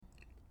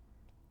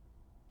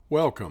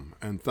Welcome,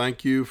 and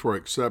thank you for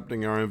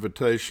accepting our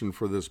invitation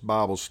for this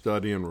Bible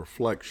study and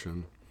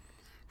reflection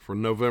for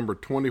November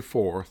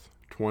 24th,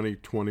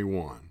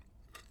 2021.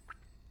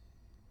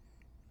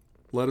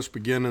 Let us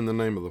begin in the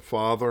name of the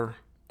Father,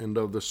 and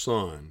of the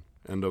Son,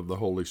 and of the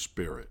Holy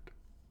Spirit.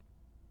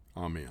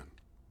 Amen.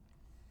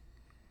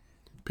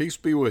 Peace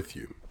be with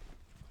you.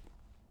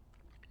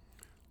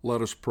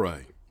 Let us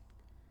pray.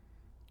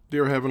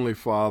 Dear Heavenly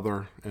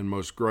Father and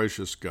most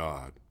gracious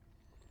God,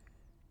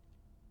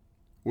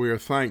 we are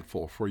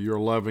thankful for your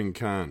loving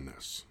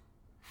kindness,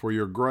 for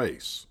your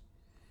grace,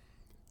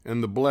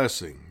 and the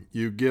blessing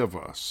you give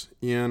us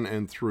in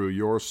and through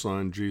your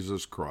Son,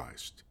 Jesus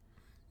Christ.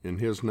 In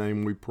his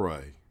name we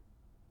pray.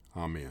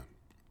 Amen.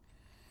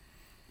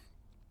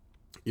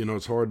 You know,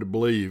 it's hard to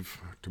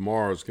believe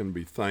tomorrow is going to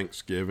be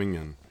Thanksgiving,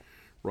 and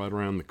right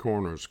around the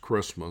corner is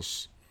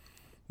Christmas.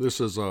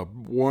 This is a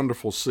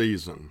wonderful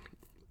season,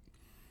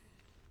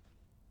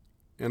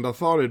 and I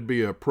thought it'd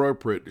be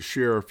appropriate to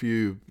share a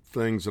few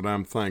things that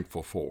I'm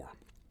thankful for.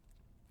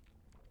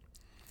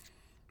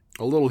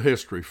 A little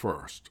history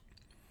first.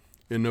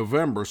 In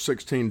November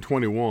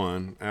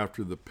 1621,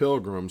 after the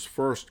Pilgrims'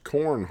 first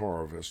corn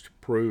harvest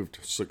proved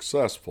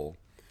successful,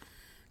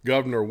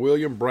 Governor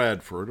William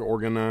Bradford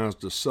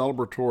organized a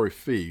celebratory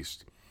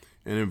feast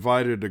and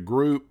invited a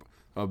group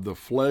of the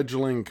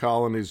fledgling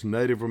colony's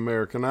Native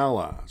American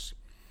allies,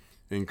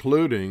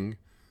 including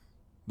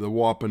the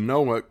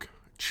Wampanoag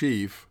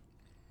chief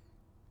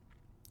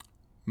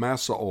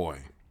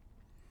Massaoy,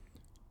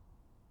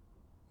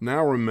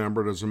 now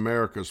remembered as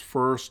America's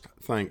first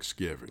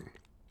Thanksgiving.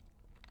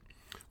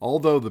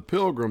 Although the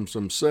Pilgrims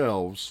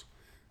themselves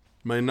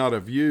may not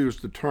have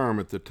used the term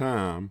at the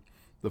time,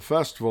 the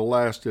festival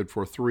lasted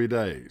for 3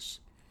 days.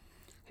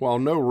 While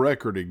no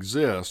record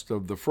exists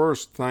of the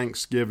first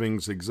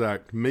Thanksgiving's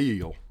exact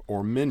meal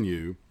or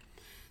menu,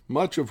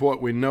 much of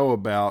what we know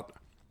about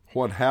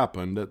what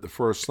happened at the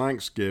first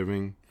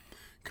Thanksgiving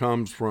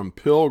comes from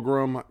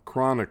Pilgrim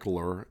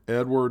chronicler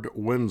Edward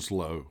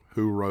Winslow,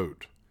 who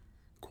wrote,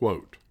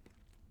 quote,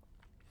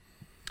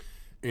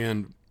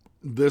 and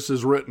this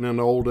is written in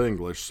Old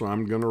English, so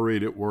I'm going to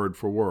read it word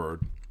for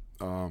word.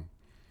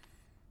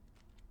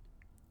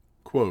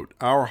 Quote,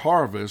 our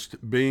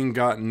harvest being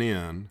gotten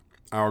in,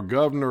 our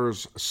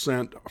governors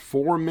sent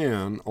 4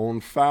 men on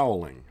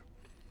fowling,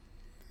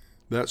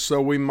 that so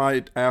we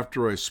might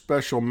after a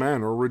special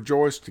manner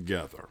rejoice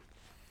together.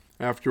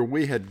 After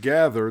we had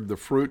gathered the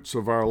fruits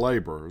of our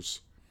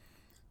labors,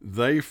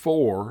 they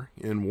 4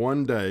 in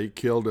one day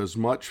killed as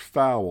much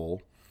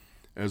fowl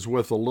as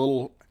with a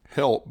little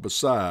help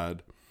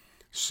beside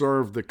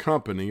served the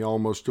company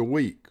almost a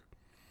week,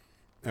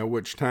 at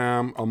which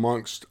time,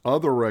 amongst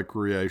other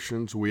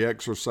recreations, we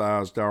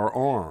exercised our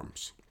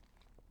arms.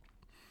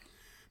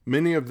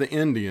 Many of the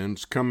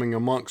Indians coming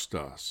amongst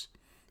us,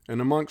 and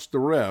amongst the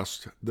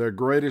rest, their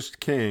greatest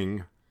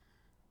king,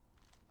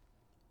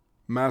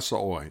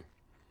 Massaoy,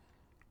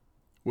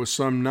 with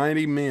some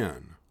 90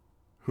 men,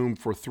 whom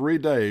for 3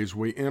 days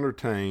we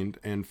entertained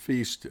and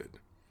feasted.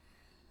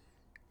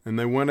 And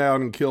they went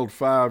out and killed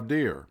 5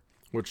 deer,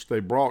 which they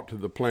brought to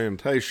the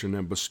plantation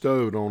and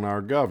bestowed on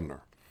our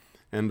governor,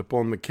 and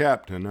upon the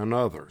captain and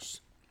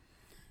others.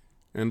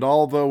 And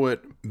although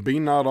it be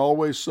not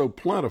always so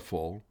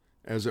plentiful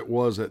as it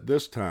was at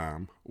this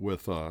time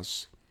with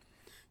us,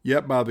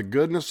 yet by the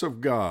goodness of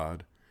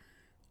God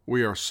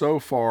we are so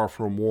far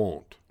from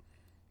want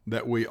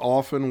that we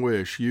often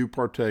wish you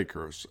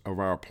partakers of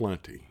our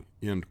plenty.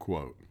 End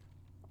quote.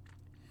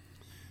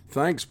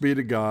 Thanks be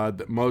to God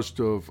that most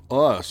of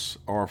us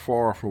are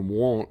far from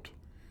want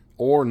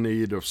or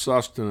need of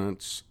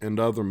sustenance and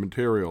other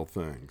material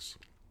things.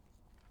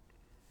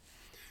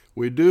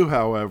 We do,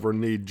 however,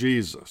 need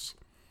Jesus,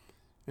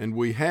 and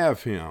we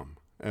have him,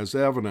 as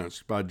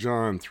evidenced by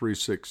John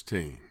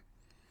 3:16.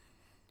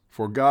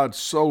 For God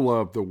so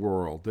loved the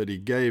world that he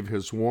gave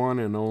his one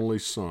and only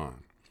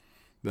Son,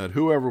 that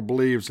whoever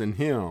believes in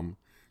him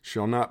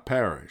shall not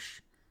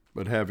perish,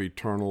 but have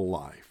eternal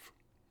life.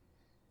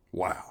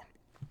 Wow.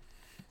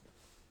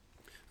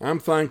 I'm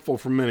thankful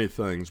for many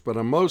things, but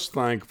I'm most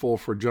thankful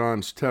for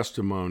John's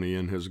testimony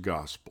in his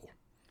gospel.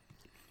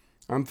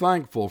 I'm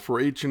thankful for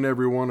each and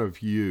every one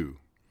of you,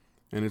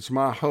 and it's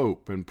my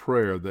hope and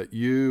prayer that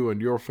you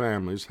and your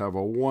families have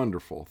a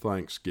wonderful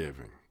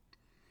Thanksgiving.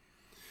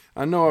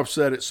 I know I've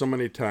said it so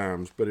many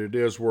times, but it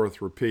is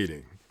worth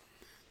repeating,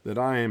 that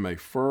I am a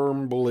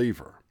firm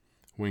believer.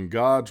 When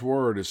God's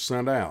word is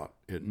sent out,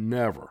 it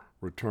never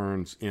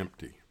returns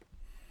empty.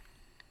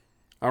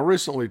 I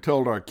recently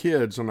told our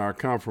kids in our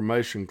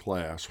confirmation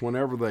class,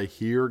 whenever they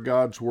hear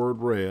God's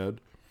word read,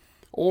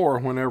 or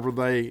whenever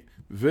they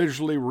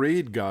visually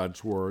read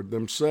God's word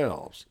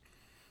themselves,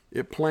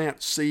 it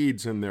plants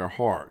seeds in their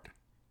heart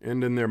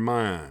and in their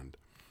mind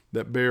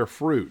that bear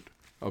fruit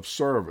of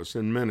service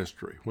and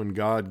ministry when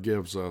God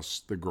gives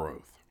us the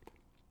growth.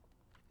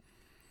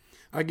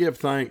 I give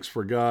thanks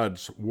for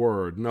God's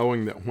word,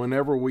 knowing that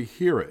whenever we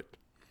hear it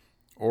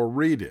or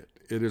read it,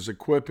 it is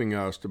equipping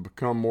us to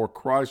become more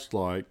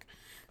Christ-like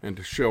and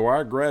to show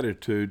our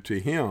gratitude to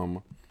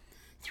him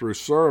through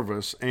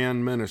service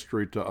and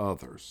ministry to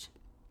others.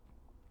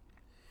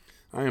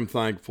 I am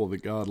thankful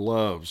that God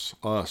loves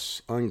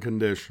us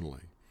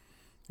unconditionally,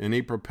 and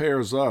He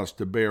prepares us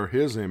to bear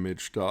His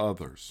image to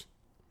others.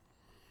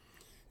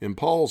 In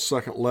Paul's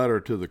second letter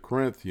to the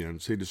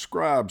Corinthians, he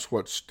describes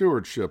what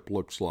stewardship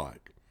looks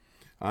like.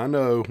 I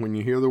know when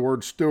you hear the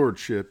word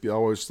stewardship, you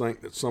always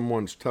think that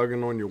someone's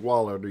tugging on your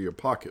wallet or your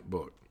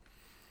pocketbook.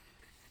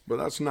 But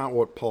that's not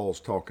what Paul's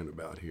talking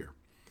about here.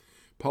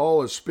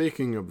 Paul is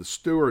speaking of the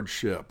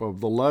stewardship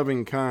of the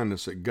loving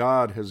kindness that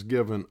God has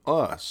given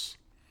us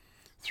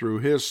through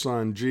His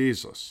Son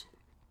Jesus.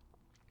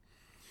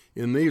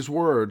 In these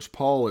words,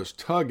 Paul is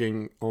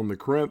tugging on the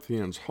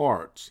Corinthians'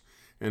 hearts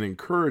and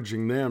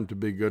encouraging them to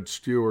be good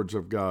stewards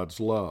of God's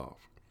love.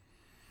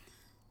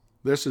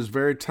 This is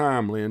very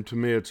timely, and to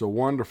me it's a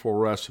wonderful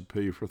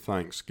recipe for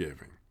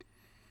Thanksgiving.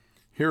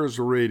 Here is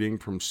a reading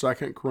from 2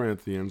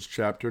 Corinthians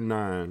chapter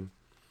 9,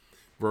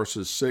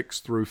 verses 6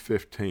 through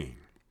 15.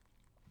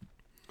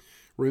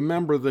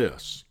 Remember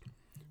this: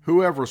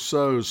 whoever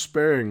sows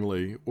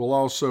sparingly will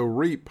also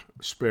reap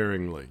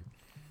sparingly,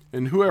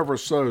 and whoever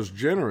sows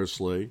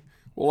generously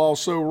will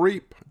also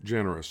reap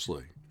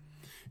generously.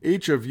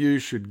 Each of you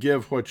should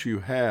give what you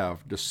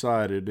have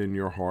decided in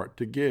your heart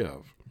to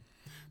give,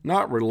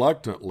 not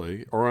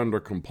reluctantly or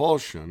under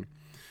compulsion,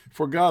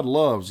 for God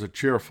loves a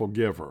cheerful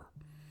giver,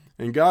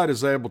 and God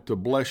is able to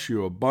bless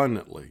you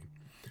abundantly,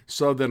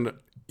 so that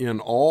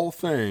in all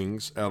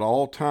things, at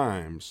all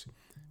times,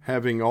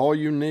 having all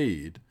you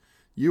need,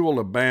 you will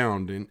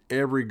abound in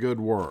every good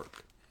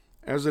work.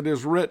 As it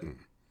is written,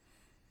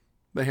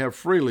 they have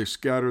freely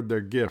scattered their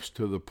gifts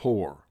to the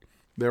poor.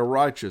 Their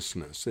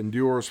righteousness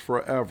endures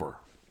forever.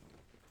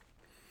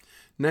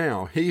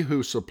 Now he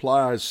who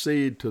supplies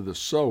seed to the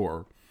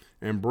sower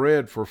and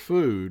bread for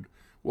food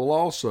will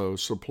also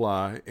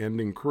supply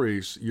and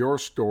increase your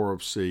store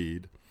of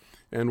seed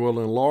and will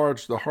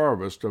enlarge the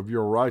harvest of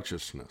your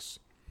righteousness.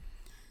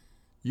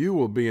 You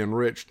will be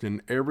enriched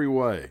in every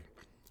way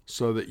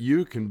so that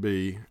you can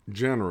be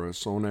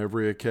generous on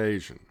every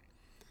occasion.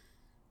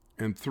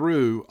 And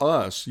through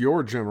us,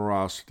 your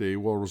generosity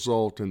will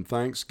result in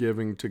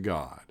thanksgiving to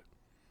God.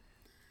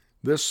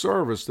 This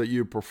service that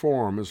you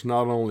perform is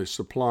not only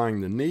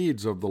supplying the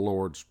needs of the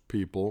Lord's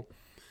people,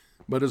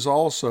 but is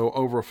also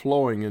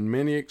overflowing in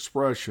many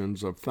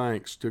expressions of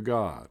thanks to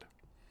God.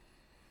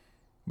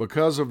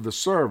 Because of the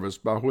service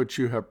by which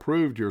you have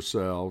proved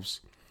yourselves,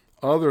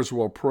 others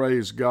will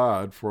praise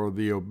God for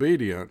the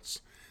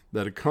obedience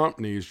that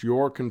accompanies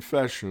your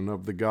confession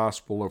of the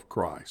gospel of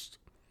Christ,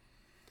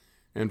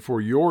 and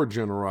for your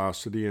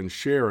generosity in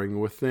sharing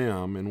with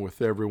them and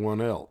with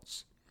everyone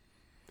else.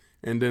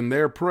 And in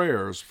their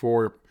prayers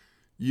for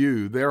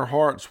you, their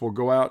hearts will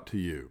go out to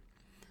you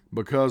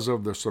because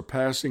of the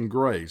surpassing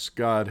grace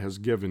God has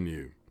given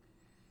you.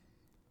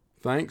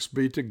 Thanks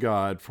be to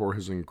God for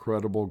His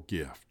incredible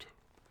gift.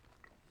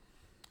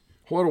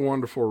 What a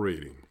wonderful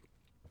reading.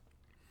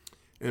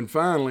 And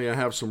finally, I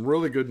have some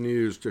really good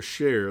news to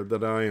share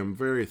that I am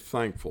very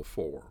thankful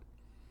for.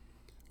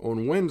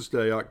 On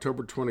Wednesday,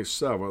 October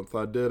 27th,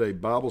 I did a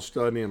Bible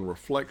study and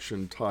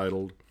reflection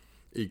titled,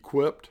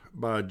 Equipped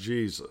by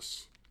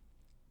Jesus.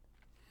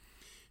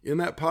 In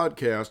that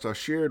podcast, I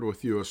shared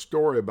with you a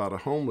story about a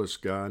homeless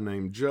guy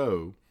named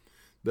Joe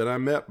that I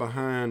met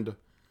behind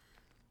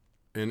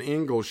an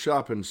Ingles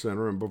shopping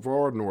center in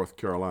Brevard, North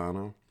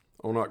Carolina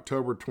on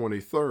October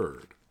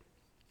 23rd.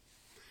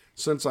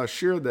 Since I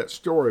shared that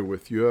story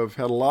with you, I've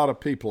had a lot of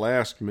people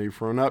ask me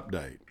for an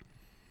update.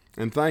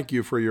 And thank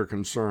you for your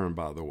concern,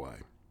 by the way.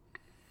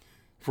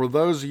 For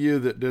those of you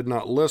that did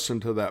not listen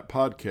to that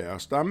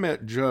podcast, I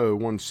met Joe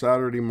one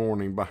Saturday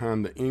morning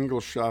behind the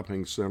Ingles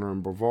Shopping Center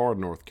in Brevard,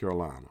 North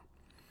Carolina.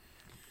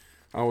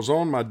 I was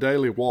on my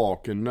daily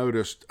walk and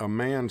noticed a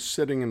man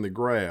sitting in the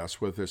grass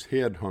with his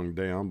head hung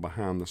down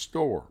behind the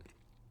store.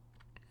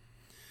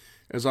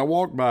 As I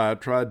walked by, I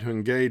tried to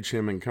engage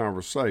him in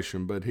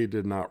conversation, but he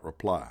did not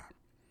reply.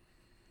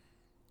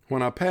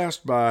 When I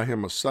passed by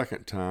him a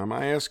second time,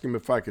 I asked him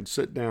if I could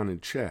sit down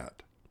and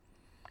chat.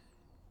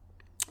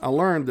 I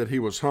learned that he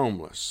was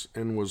homeless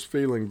and was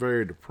feeling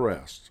very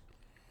depressed.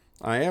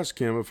 I asked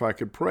him if I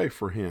could pray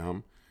for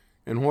him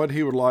and what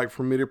he would like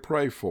for me to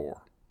pray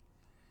for.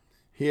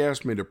 He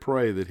asked me to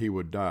pray that he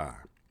would die.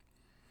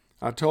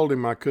 I told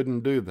him I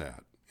couldn't do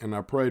that, and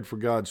I prayed for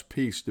God's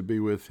peace to be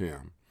with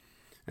him,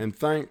 and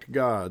thanked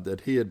God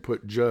that He had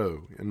put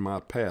Joe in my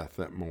path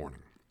that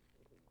morning.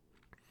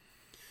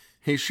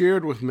 He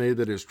shared with me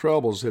that his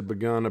troubles had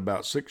begun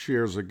about 6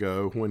 years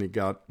ago when he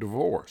got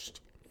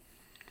divorced.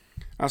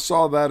 I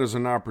saw that as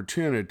an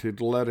opportunity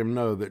to let him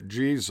know that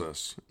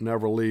Jesus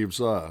never leaves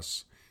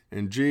us,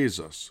 and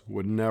Jesus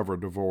would never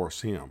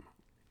divorce him.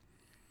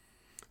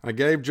 I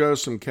gave Joe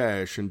some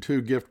cash and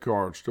 2 gift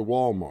cards to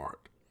Walmart.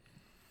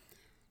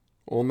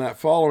 On that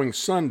following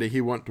Sunday,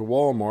 he went to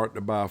Walmart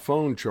to buy a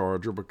phone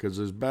charger because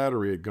his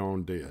battery had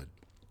gone dead.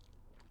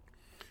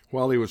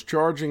 While he was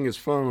charging his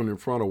phone in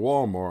front of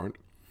Walmart,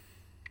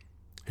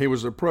 he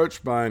was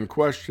approached by and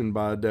questioned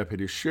by a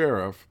deputy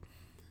sheriff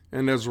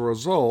and as a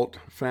result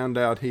found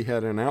out he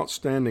had an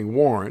outstanding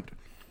warrant,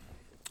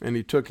 and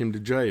he took him to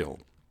jail.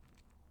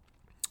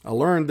 I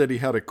learned that he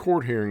had a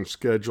court hearing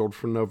scheduled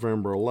for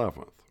November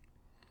 11th.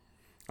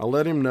 I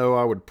let him know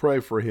I would pray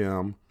for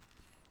him,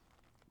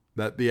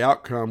 that the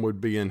outcome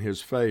would be in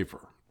his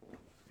favor.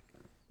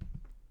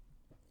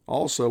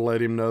 Also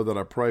let him know that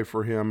I pray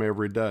for him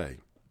every day.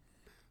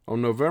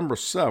 On November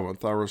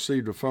 7th, I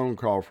received a phone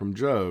call from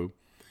Joe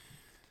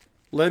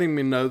letting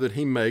me know that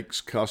he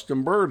makes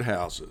custom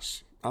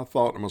birdhouses. I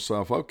thought to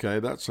myself, okay,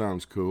 that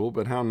sounds cool,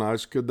 but how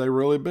nice could they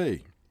really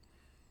be?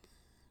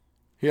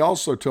 He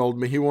also told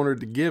me he wanted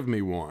to give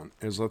me one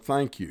as a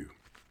thank you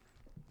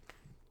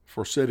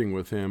for sitting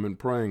with him and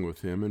praying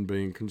with him and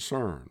being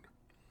concerned.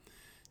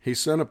 He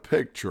sent a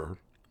picture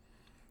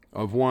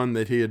of one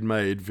that he had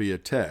made via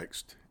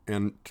text,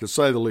 and to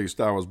say the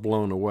least, I was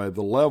blown away.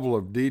 The level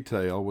of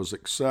detail was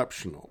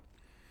exceptional.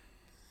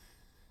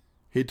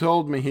 He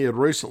told me he had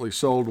recently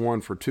sold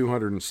one for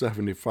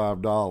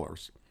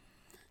 $275.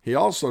 He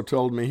also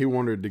told me he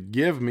wanted to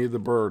give me the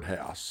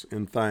birdhouse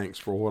in thanks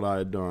for what I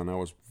had done. I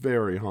was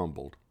very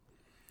humbled.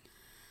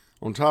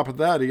 On top of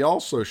that, he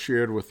also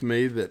shared with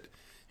me that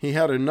he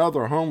had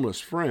another homeless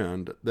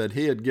friend that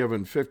he had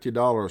given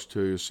 $50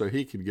 to so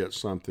he could get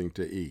something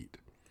to eat.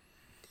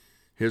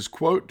 His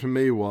quote to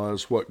me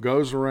was, "What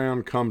goes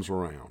around comes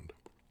around."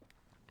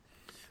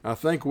 I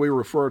think we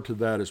refer to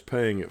that as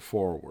paying it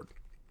forward.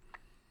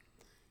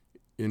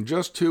 In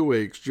just 2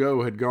 weeks,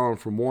 Joe had gone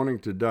from wanting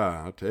to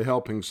die to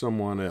helping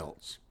someone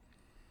else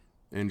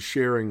and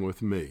sharing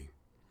with me.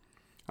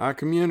 I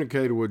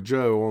communicated with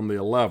Joe on the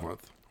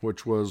 11th,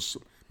 which was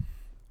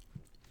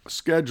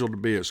scheduled to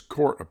be his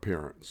court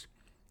appearance.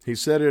 He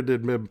said it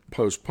had been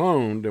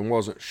postponed and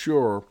wasn't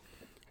sure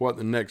what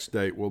the next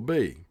date will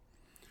be.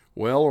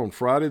 Well, on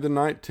Friday the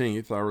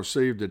 19th, I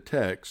received a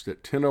text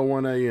at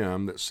 10:01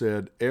 a.m. that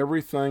said,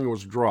 "Everything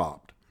was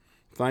dropped.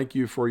 Thank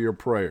you for your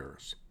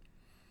prayers."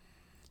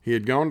 He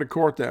had gone to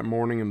court that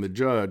morning and the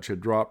judge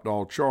had dropped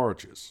all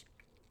charges.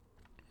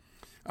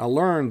 I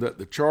learned that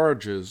the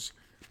charges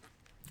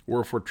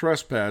were for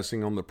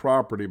trespassing on the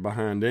property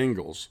behind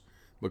Ingalls,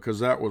 because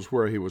that was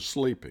where he was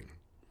sleeping.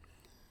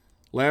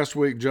 Last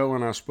week, Joe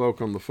and I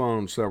spoke on the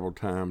phone several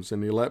times,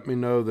 and he let me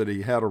know that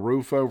he had a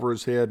roof over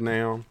his head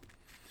now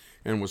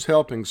and was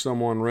helping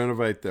someone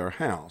renovate their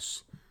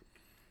house,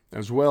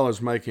 as well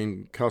as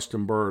making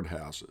custom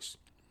birdhouses.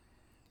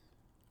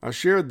 I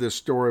shared this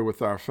story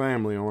with our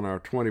family on our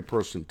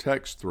 20-person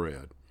text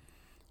thread.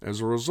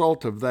 As a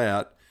result of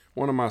that,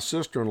 one of my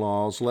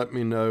sister-in-laws let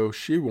me know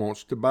she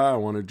wants to buy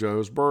one of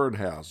Joe's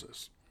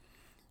birdhouses,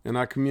 and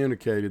I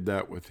communicated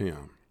that with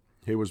him.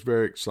 He was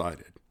very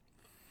excited.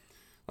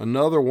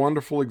 Another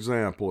wonderful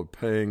example of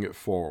paying it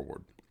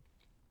forward.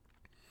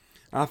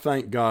 I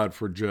thank God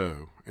for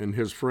Joe and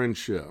his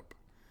friendship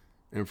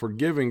and for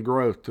giving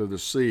growth to the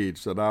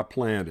seeds that I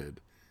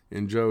planted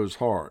in Joe's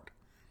heart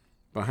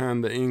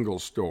behind the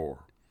Ingalls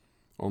store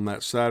on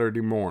that Saturday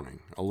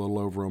morning a little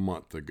over a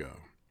month ago.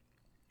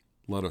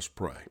 Let us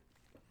pray.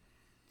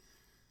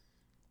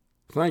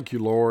 Thank you,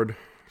 Lord,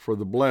 for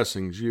the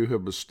blessings you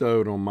have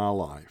bestowed on my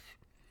life.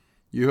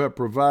 You have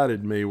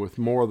provided me with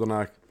more than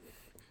I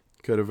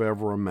could have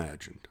ever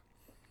imagined.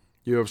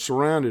 You have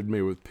surrounded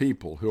me with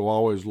people who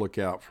always look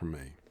out for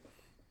me.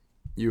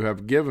 You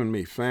have given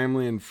me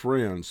family and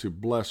friends who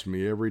bless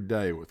me every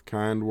day with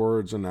kind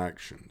words and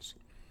actions.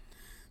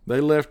 They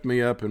lift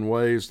me up in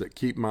ways that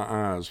keep my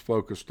eyes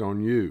focused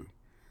on you.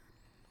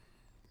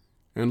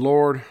 And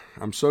Lord,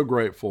 I'm so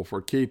grateful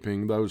for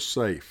keeping those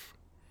safe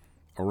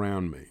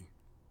around me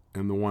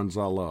and the ones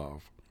I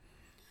love.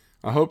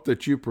 I hope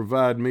that you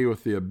provide me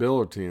with the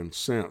ability and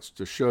sense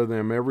to show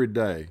them every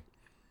day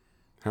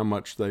how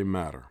much they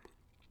matter.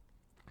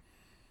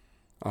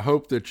 I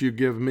hope that you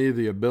give me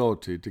the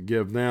ability to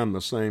give them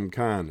the same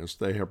kindness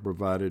they have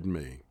provided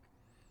me.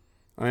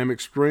 I am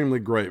extremely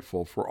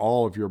grateful for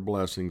all of your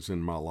blessings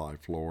in my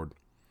life, Lord.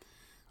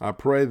 I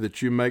pray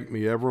that you make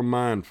me ever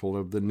mindful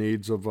of the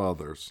needs of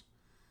others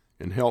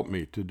and help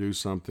me to do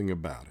something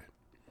about it.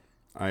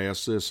 I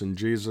ask this in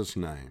Jesus'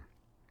 name.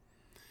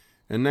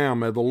 And now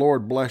may the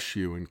Lord bless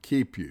you and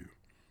keep you.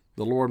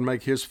 The Lord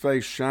make his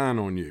face shine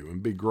on you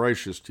and be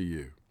gracious to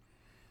you.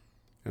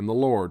 And the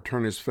Lord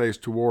turn his face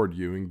toward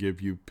you and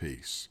give you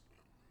peace.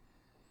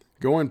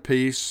 Go in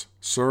peace,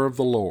 serve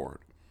the Lord,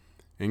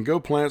 and go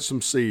plant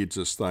some seeds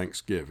this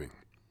Thanksgiving.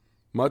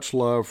 Much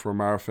love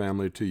from our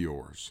family to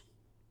yours.